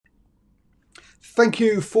Thank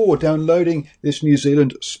you for downloading this New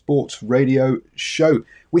Zealand Sports Radio show.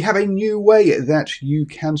 We have a new way that you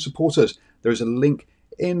can support us. There is a link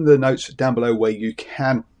in the notes down below where you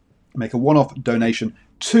can make a one-off donation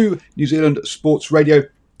to New Zealand Sports Radio.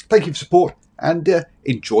 Thank you for support and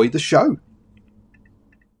enjoy the show.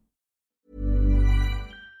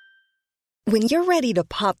 When you're ready to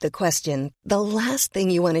pop the question, the last thing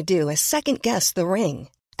you want to do is second-guess the ring.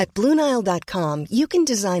 At BlueNile.com, you can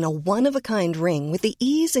design a one-of-a-kind ring with the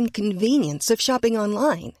ease and convenience of shopping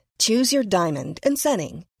online. Choose your diamond and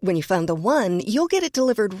setting. When you find the one, you'll get it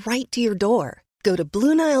delivered right to your door. Go to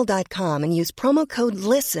BlueNile.com and use promo code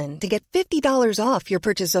LISTEN to get $50 off your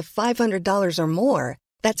purchase of $500 or more.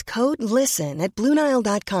 That's code LISTEN at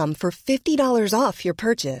BlueNile.com for $50 off your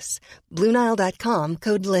purchase. BlueNile.com,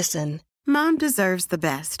 code LISTEN. Mom deserves the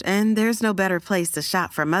best, and there's no better place to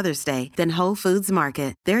shop for Mother's Day than Whole Foods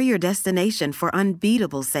Market. They're your destination for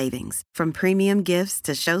unbeatable savings, from premium gifts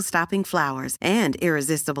to show-stopping flowers and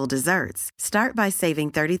irresistible desserts. Start by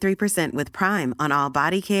saving 33% with Prime on all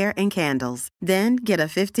body care and candles. Then get a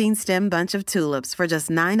 15-stem bunch of tulips for just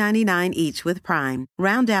 $9.99 each with Prime.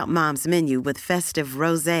 Round out Mom's menu with festive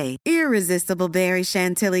rosé, irresistible berry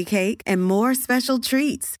chantilly cake, and more special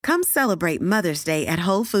treats. Come celebrate Mother's Day at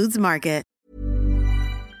Whole Foods Market.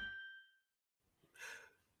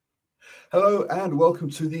 Hello and welcome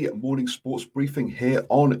to the morning sports briefing here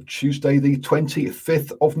on Tuesday, the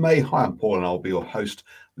 25th of May. Hi, I'm Paul and I'll be your host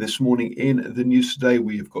this morning. In the news today,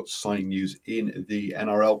 we've got signing news in the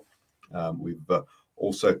NRL. We've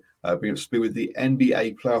also been up to speed with the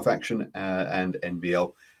NBA playoff action and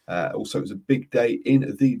NBL. Also, it was a big day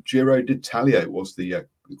in the Giro d'Italia. It was the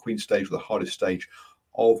Queen stage, the hardest stage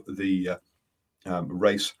of the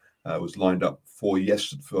race. Was lined up for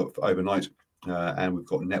overnight. And we've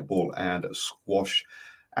got netball and squash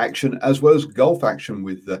action, as well as golf action,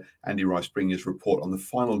 with Andy Rice bringing his report on the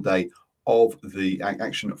final day of the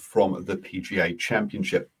action from the PGA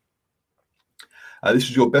Championship. This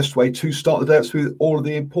is your best way to start the day with all of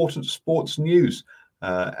the important sports news.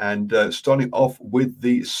 And starting off with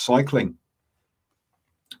the cycling.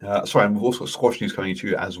 And we've also got squash news coming to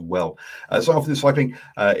you as well. Starting off with the cycling,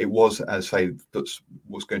 it was, as I say, that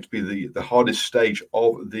was going to be the hardest stage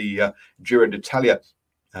of the Giro d'Italia.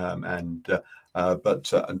 But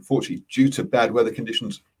unfortunately, due to bad weather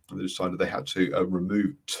conditions, they decided they had to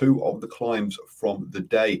remove two of the climbs from the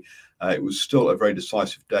day. It was still a very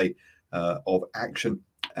decisive day of action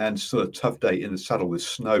and still a tough day in the saddle with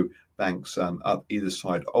snow banks up either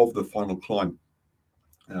side of the final climb.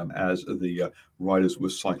 As the riders were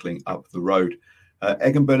cycling up the road.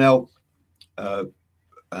 Egan Bernal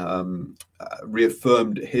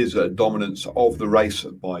reaffirmed his dominance of the race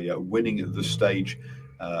by winning the stage,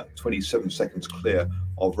 27 seconds clear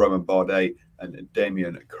of Romain Bardet and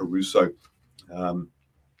Damian Caruso.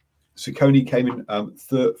 Ciccone came in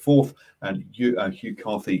fourth and Hugh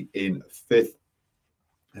Carthy in fifth.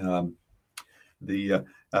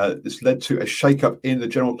 This led to a shake-up in the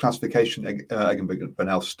general classification. Egan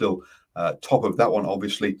Bernal still top of that one,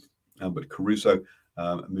 obviously, but Caruso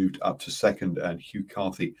moved up to second and Hugh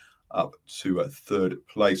Carthy up to third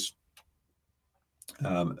place.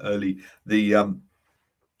 Early, we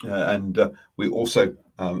also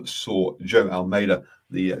saw Joe Almeida,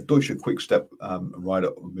 the Deutsche Quick-Step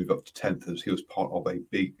rider, move up to 10th as he was part of a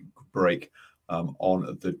big break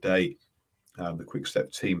on the day. The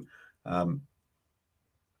Quick-Step team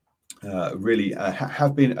really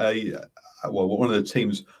have been one of the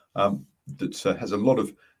teams that has a lot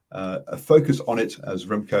of a focus on it, as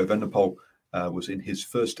Remco Evenepoel was in his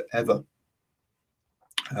first ever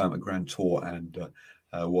Grand Tour and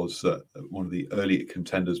was one of the early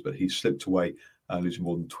contenders, but he slipped away, losing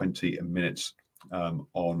more than 20 minutes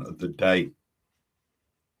on the day.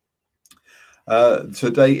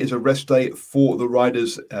 Today is a rest day for the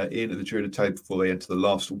riders in the Giro d'Italia before they enter the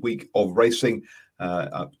last week of racing,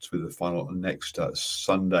 up to the final next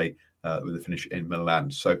Sunday with a finish in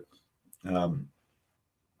Milan. So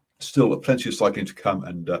still plenty of cycling to come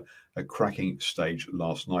and a cracking stage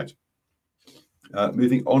last night.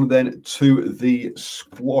 Moving on then to the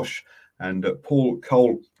squash, and Paul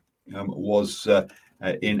Cole was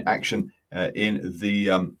in action in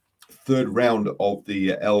the third round of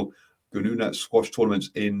the El Gununa squash tournament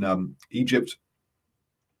in Egypt.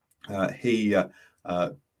 He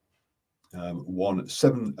won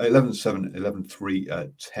 11-7, 11-3,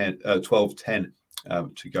 12-10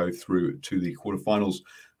 to go through to the quarterfinals,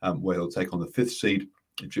 where he'll take on the fifth seed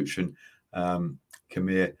Egyptian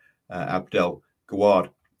Kamir Abdel Gawad.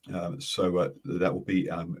 So that will be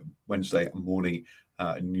Wednesday morning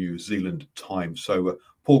New Zealand time. So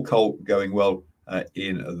Paul Cole going well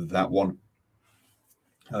in that one.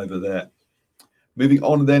 over there. Moving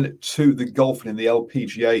on then to the golf in the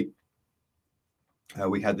LPGA.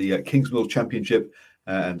 We had the Kingsmill Championship,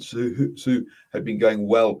 and Sue had been going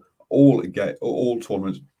well all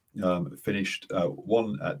tournaments. Finished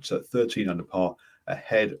one at 13 under par,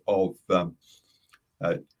 ahead of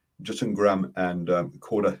Justin Graham and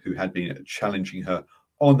Korda, who had been challenging her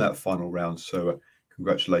on that final round. So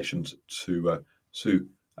congratulations to Sue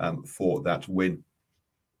for that win.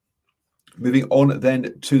 Moving on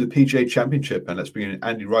then to the PGA Championship, and let's bring in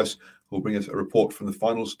Andy Rice, who will bring us a report from the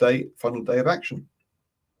final day of action.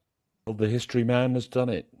 Well, the history man has done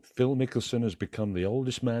it. Phil Mickelson has become the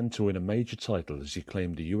oldest man to win a major title as he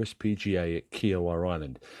claimed the USPGA at Kiowa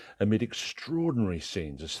Island amid extraordinary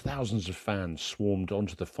scenes as thousands of fans swarmed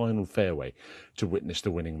onto the final fairway to witness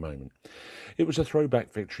the winning moment. It was a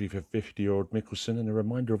throwback victory for 50-year-old Mickelson and a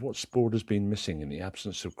reminder of what sport has been missing in the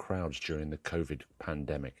absence of crowds during the COVID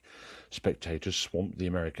pandemic. Spectators swamped the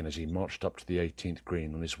American as he marched up to the 18th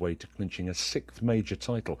green on his way to clinching a 6th major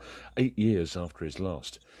title 8 years after his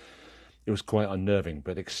last. It was quite unnerving,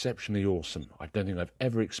 but exceptionally awesome. I don't think I've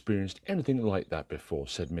ever experienced anything like that before,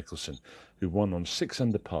 said Mickelson, who won on 6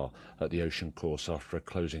 under par at the Ocean Course after a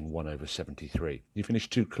closing 1 over 73. He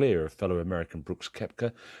finished 2 clear of fellow American Brooks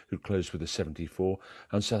Koepka, who closed with a 74,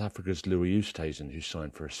 and South Africa's Louis Oosthuizen, who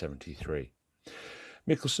signed for a 73.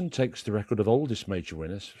 Mickelson takes the record of oldest major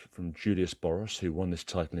winners from Julius Boros, who won this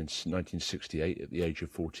title in 1968 at the age of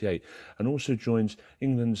 48, and also joins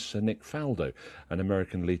England's Nick Faldo and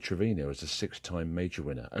American Lee Trevino as a 6-time major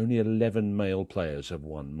winner. Only 11 male players have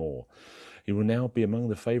won more. He will now be among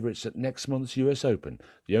the favourites at next month's US Open,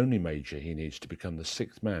 the only major he needs to become the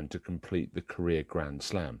 6th man to complete the career Grand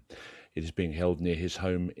Slam. It is being held near his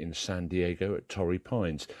home in San Diego at Torrey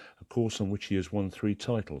Pines, a course on which he has won 3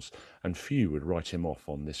 titles, and few would write him off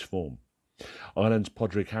on this form. Ireland's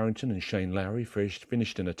Padraig Harrington and Shane Lowry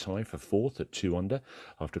finished in a tie for 4th at 2 under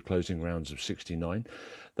after closing rounds of 69.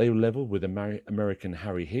 They were level with American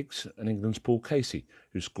Harry Higgs and England's Paul Casey,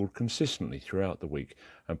 who scored consistently throughout the week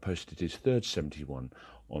and posted his 3rd 71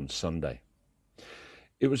 on Sunday.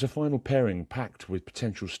 It was a final pairing packed with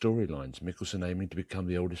potential storylines, Mickelson aiming to become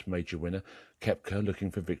the oldest major winner, Koepka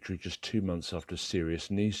looking for victory just 2 months after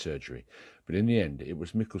serious knee surgery. But in the end, it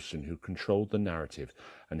was Mickelson who controlled the narrative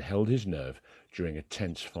and held his nerve during a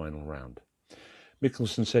tense final round.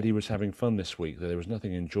 Mickelson said he was having fun this week, that there was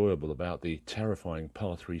nothing enjoyable about the terrifying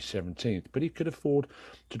par 3 17th, but he could afford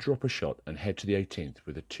to drop a shot and head to the 18th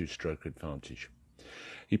with a 2-stroke advantage.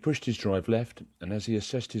 He pushed his drive left, and as he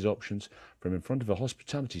assessed his options, from in front of a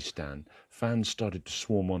hospitality stand, fans started to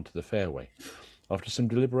swarm onto the fairway. After some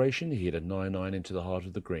deliberation, he hit a 9-iron into the heart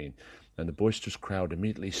of the green, and the boisterous crowd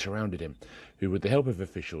immediately surrounded him, who, with the help of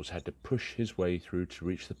officials, had to push his way through to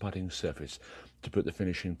reach the putting surface to put the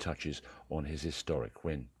finishing touches on his historic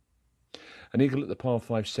win. An eagle at the par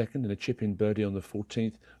 5 second and a chip-in birdie on the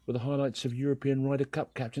 14th were the highlights of European Ryder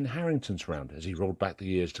Cup captain Harrington's round as he rolled back the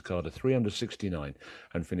years to card a 3 under 69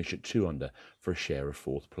 and finish at 2 under for a share of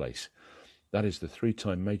 4th place. That is the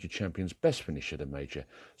 3-time major champion's best finish at a major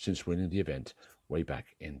since winning the event way back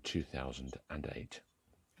in 2008.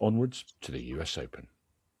 Onwards to the US Open.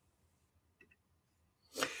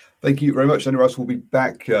 Thank you very much, Andy Rice. We'll be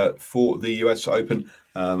back for the US Open,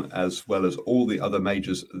 as well as all the other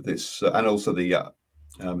majors and also the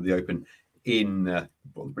Open in the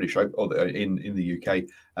British Open, or in the UK,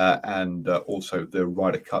 and also the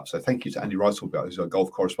Ryder Cup. So thank you to Andy Rice, who's our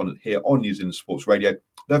golf correspondent here on New Zealand Sports Radio.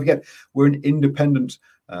 Don't forget, we're an independent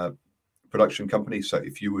production company, so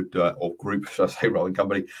if you would, or group, should I say, rather than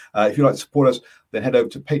company, if you'd like to support us, then head over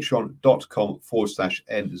to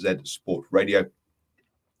patreon.com/NZ Sport Radio,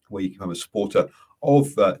 where you can become a supporter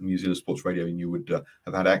of New Zealand Sports Radio, and you would have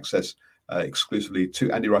had access exclusively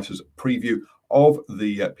to Andy Rice's preview of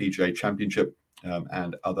the PGA Championship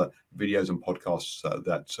and other videos and podcasts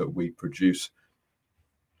that we produce.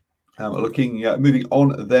 Moving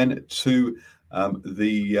on then to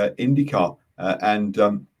the IndyCar, and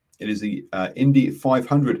it is the Indy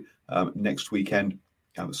 500 next weekend.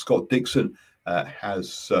 Scott Dixon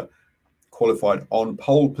has qualified on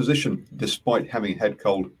pole position despite having a head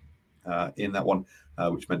cold in that one,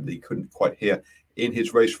 which meant that he couldn't quite hear in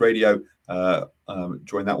his race radio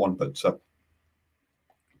during that one, but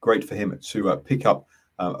great for him to pick up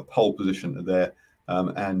a pole position there.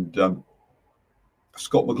 And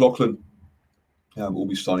Scott McLaughlin will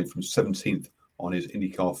be starting from 17th on his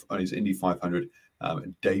Indy 500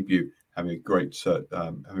 debut, having a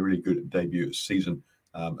really good debut season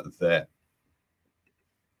there.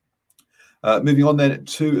 Moving on then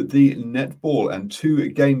to the netball, and 2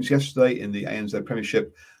 games yesterday in the ANZ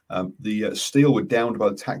Premiership. The Steel were downed by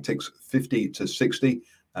the Tactics 50-60.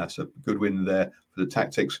 That's a good win there for the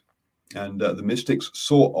Tactics. And the Mystics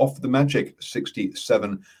saw off the Magic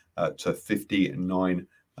 67 to 59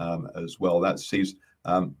 as well. That sees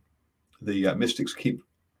the Mystics keep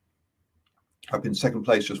up in second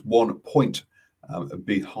place, just 1 point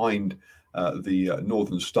behind the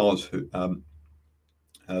Northern Stars who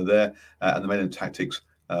there. And the Maryland Tactics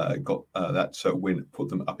got that win, put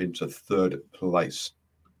them up into third place.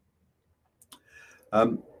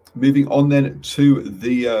 Moving on then to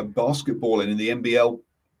the basketball, and in the NBL,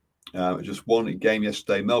 just one game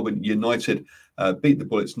yesterday. Melbourne United beat the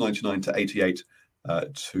Bullets 99-88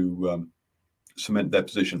 to cement their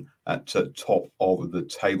position at top of the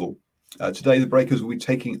table. Today, the Breakers will be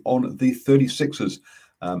taking on the 36ers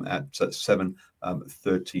at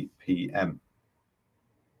 7:30 p.m.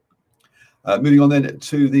 Moving on then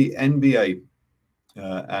to the NBA,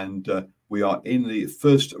 and we are in the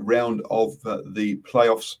first round of the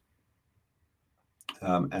playoffs,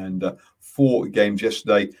 and 4 games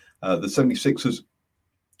yesterday. The 76ers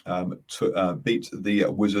beat the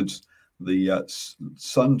Wizards, the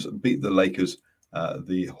Suns beat the Lakers,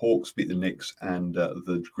 the Hawks beat the Knicks, and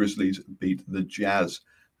the Grizzlies beat the Jazz.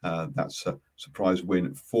 That's a surprise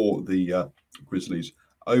win for the Grizzlies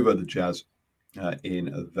over the Jazz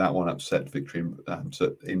in that one, upset victory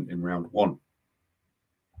in round 1.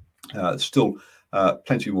 Still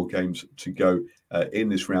plenty more games to go in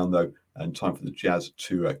this round, though, and time for the Jazz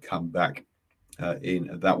to come back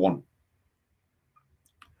in that one.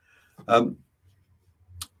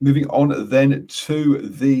 Moving on then to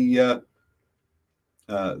the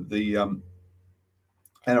NRL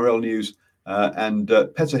news, and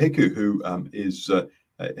Peta Hiku, who is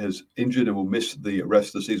injured and will miss the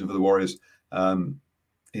rest of the season for the Warriors,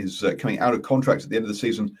 is coming out of contract at the end of the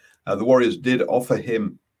season. The Warriors did offer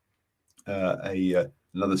him another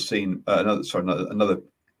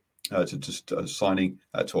signing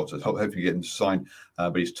to hopefully get him to sign,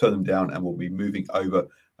 but he's turned them down and will be moving over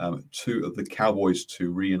to the Cowboys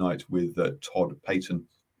to reunite with Todd Payton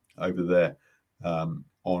over there on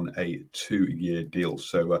a 2-year deal.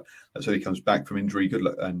 So he comes back from injury. Good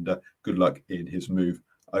luck, and good luck in his move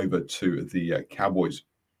over to the Cowboys.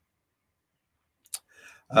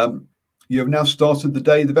 You have now started the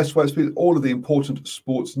day the best way to speak all of the important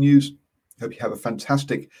sports news. Hope you have a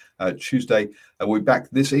fantastic Tuesday. We'll be back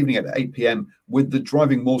this evening at 8 p.m. with the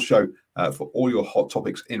Driving Maul Show for all your hot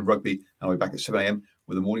topics in rugby. And I'll be back at 7 a.m.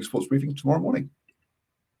 with a morning sports briefing tomorrow morning.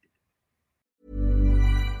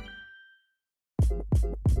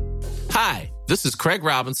 Hi, this is Craig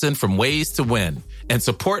Robinson from Ways to Win, and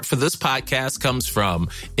support for this podcast comes from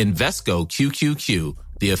Invesco QQQ,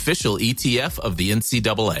 the official ETF of the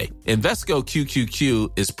NCAA. Invesco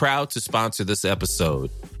QQQ is proud to sponsor this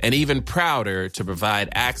episode, and even prouder to provide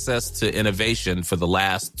access to innovation for the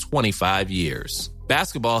last 25 years.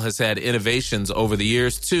 Basketball has had innovations over the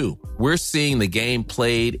years, too. We're seeing the game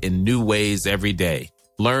played in new ways every day.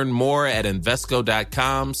 Learn more at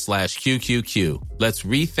Invesco.com/QQQ. Let's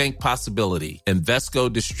rethink possibility.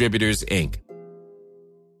 Invesco Distributors, Inc.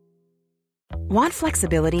 Want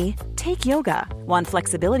flexibility? Take yoga. Want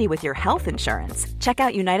flexibility with your health insurance? Check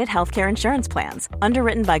out United Healthcare Insurance Plans.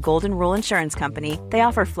 Underwritten by Golden Rule Insurance Company, they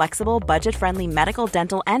offer flexible, budget-friendly medical,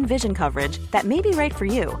 dental, and vision coverage that may be right for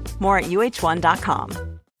you. More at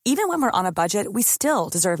UH1.com. Even when we're on a budget, we still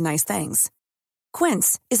deserve nice things.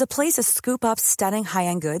 Quince is a place to scoop up stunning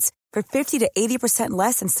high-end goods for 50 to 80%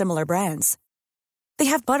 less than similar brands. They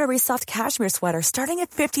have buttery soft cashmere sweaters starting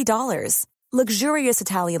at $50, luxurious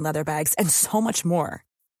Italian leather bags, and so much more.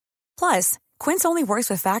 Plus, Quince only works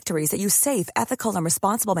with factories that use safe, ethical, and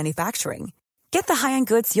responsible manufacturing. Get the high-end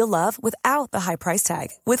goods you'll love without the high price tag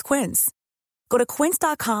with Quince. Go to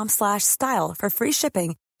quince.com/style for free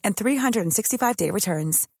shipping and 365-day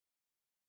returns.